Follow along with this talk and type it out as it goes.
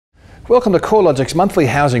Welcome to CoreLogic's monthly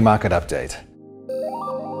housing market update.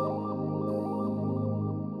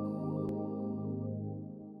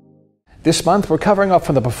 This month, we're covering off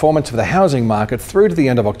from the performance of the housing market through to the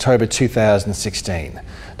end of October 2016.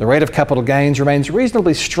 The rate of capital gains remains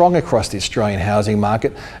reasonably strong across the Australian housing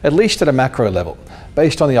market, at least at a macro level.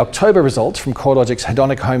 Based on the October results from CoreLogic's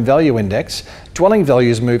Hedonic Home Value Index, dwelling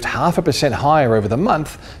values moved 0.5% higher over the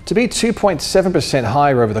month to be 2.7%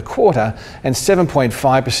 higher over the quarter and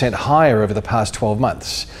 7.5% higher over the past 12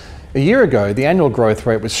 months. A year ago, the annual growth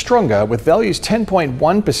rate was stronger, with values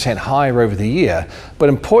 10.1% higher over the year, but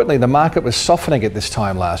importantly, the market was softening at this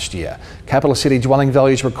time last year. Capital city dwelling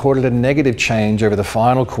values recorded a negative change over the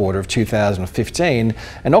final quarter of 2015,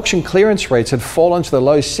 and auction clearance rates had fallen to the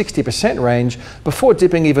low 60% range before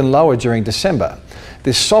dipping even lower during December.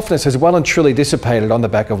 This softness has well and truly dissipated on the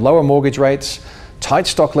back of lower mortgage rates, tight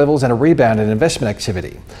stock levels and a rebound in investment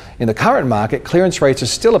activity. In the current market, clearance rates are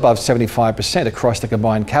still above 75% across the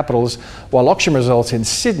combined capitals, while auction results in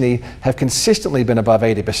Sydney have consistently been above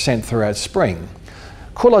 80% throughout spring.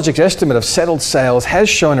 CoreLogic's estimate of settled sales has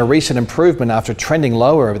shown a recent improvement after trending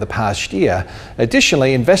lower over the past year.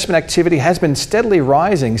 Additionally, investment activity has been steadily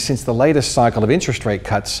rising since the latest cycle of interest rate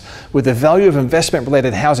cuts, with the value of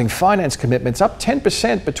investment-related housing finance commitments up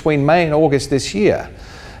 10% between May and August this year.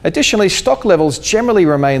 Additionally, stock levels generally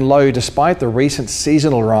remain low despite the recent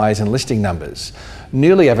seasonal rise in listing numbers.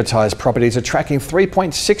 Newly advertised properties are tracking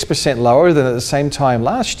 3.6% lower than at the same time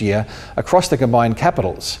last year across the combined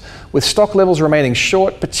capitals. With stock levels remaining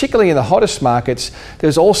short, particularly in the hottest markets,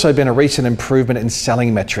 there's also been a recent improvement in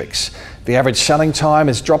selling metrics. The average selling time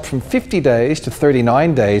has dropped from 50 days to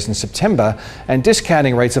 39 days in September, and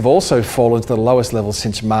discounting rates have also fallen to the lowest level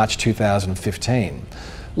since March 2015.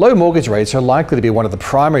 Low mortgage rates are likely to be one of the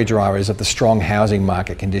primary drivers of the strong housing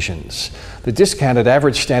market conditions. The discounted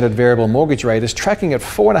average standard variable mortgage rate is tracking at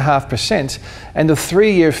 4.5%, and the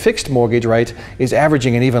 3-year fixed mortgage rate is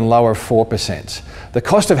averaging an even lower 4%. The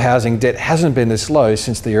cost of housing debt hasn't been this low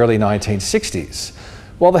since the early 1960s.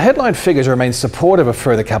 While the headline figures remain supportive of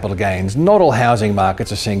further capital gains, not all housing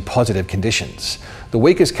markets are seeing positive conditions. The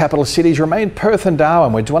weakest capital cities remain Perth and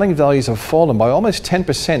Darwin, where dwelling values have fallen by almost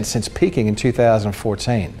 10% since peaking in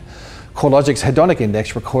 2014. CoreLogic's Hedonic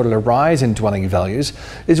Index recorded a rise in dwelling values,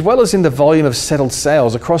 as well as in the volume of settled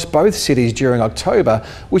sales across both cities during October,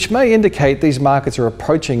 which may indicate these markets are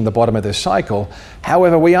approaching the bottom of their cycle.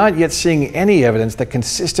 However, we aren't yet seeing any evidence that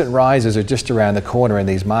consistent rises are just around the corner in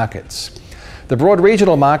these markets. The broad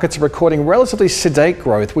regional markets are recording relatively sedate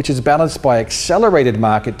growth, which is balanced by accelerated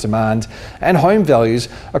market demand and home values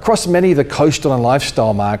across many of the coastal and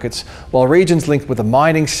lifestyle markets, while regions linked with the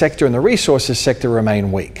mining sector and the resources sector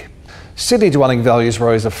remain weak. Sydney dwelling values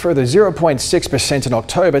rose a further 0.6% in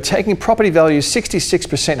October, taking property values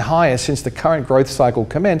 66% higher since the current growth cycle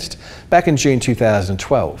commenced back in June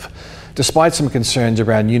 2012. Despite some concerns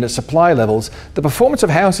around unit supply levels, the performance of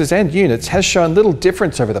houses and units has shown little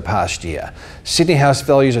difference over the past year. Sydney house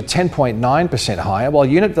values are 10.9% higher, while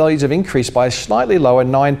unit values have increased by a slightly lower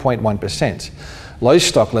 9.1%. Low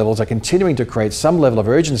stock levels are continuing to create some level of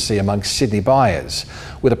urgency amongst Sydney buyers.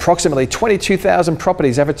 With approximately 22,000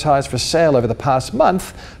 properties advertised for sale over the past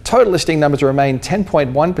month, total listing numbers remain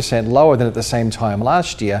 10.1% lower than at the same time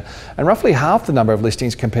last year, and roughly half the number of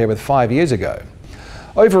listings compared with 5 years ago.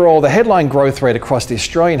 Overall, the headline growth rate across the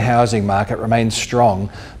Australian housing market remains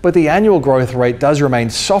strong, but the annual growth rate does remain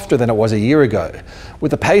softer than it was a year ago.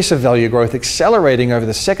 With the pace of value growth accelerating over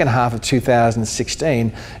the second half of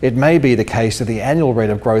 2016, it may be the case that the annual rate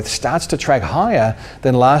of growth starts to track higher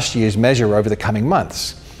than last year's measure over the coming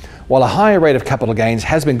months. While a higher rate of capital gains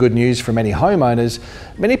has been good news for many homeowners,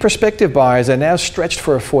 many prospective buyers are now stretched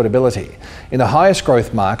for affordability. In the highest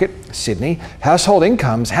growth market, Sydney, household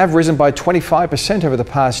incomes have risen by 25% over the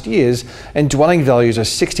past years, and dwelling values are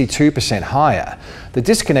 62% higher. The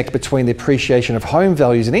disconnect between the appreciation of home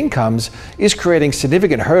values and incomes is creating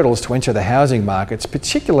significant hurdles to enter the housing markets,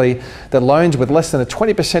 particularly that loans with less than a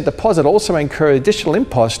 20% deposit also incur additional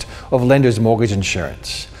impost of lenders' mortgage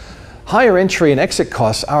insurance. Higher entry and exit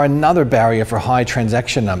costs are another barrier for high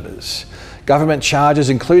transaction numbers. Government charges,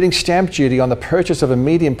 including stamp duty on the purchase of a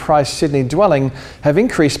median-priced Sydney dwelling, have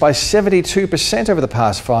increased by 72% over the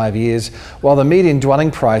past 5 years, while the median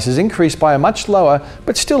dwelling price has increased by a much lower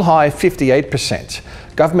but still high 58%.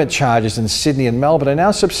 Government charges in Sydney and Melbourne are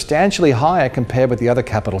now substantially higher compared with the other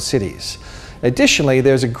capital cities. Additionally,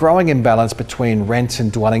 there's a growing imbalance between rents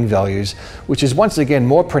and dwelling values, which is once again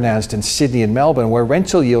more pronounced in Sydney and Melbourne, where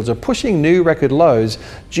rental yields are pushing new record lows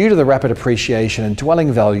due to the rapid appreciation in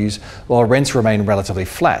dwelling values, while rents remain relatively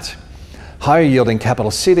flat. Higher yielding capital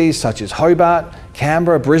cities such as Hobart,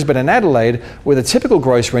 Canberra, Brisbane and Adelaide, where the typical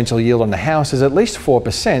gross rental yield on a house is at least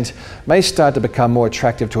 4%, may start to become more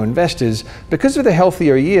attractive to investors because of the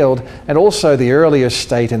healthier yield and also the earlier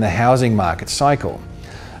state in the housing market cycle.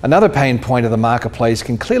 Another pain point of the marketplace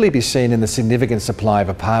can clearly be seen in the significant supply of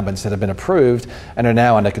apartments that have been approved and are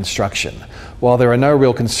now under construction. While there are no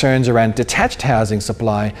real concerns around detached housing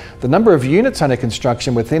supply, the number of units under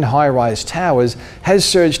construction within high-rise towers has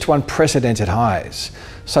surged to unprecedented highs.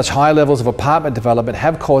 Such high levels of apartment development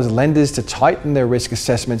have caused lenders to tighten their risk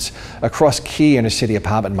assessments across key inner-city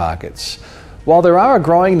apartment markets. While there are a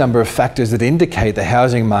growing number of factors that indicate the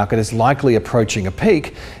housing market is likely approaching a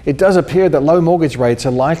peak, it does appear that low mortgage rates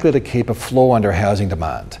are likely to keep a floor under housing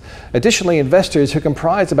demand. Additionally, investors, who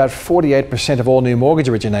comprise about 48% of all new mortgage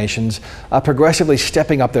originations, are progressively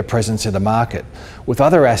stepping up their presence in the market. With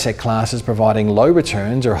other asset classes providing low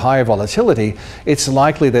returns or higher volatility, it's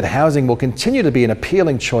likely that housing will continue to be an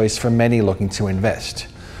appealing choice for many looking to invest.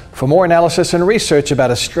 For more analysis and research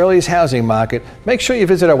about Australia's housing market, make sure you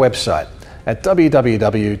visit our website at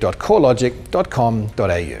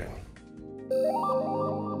www.corelogic.com.au.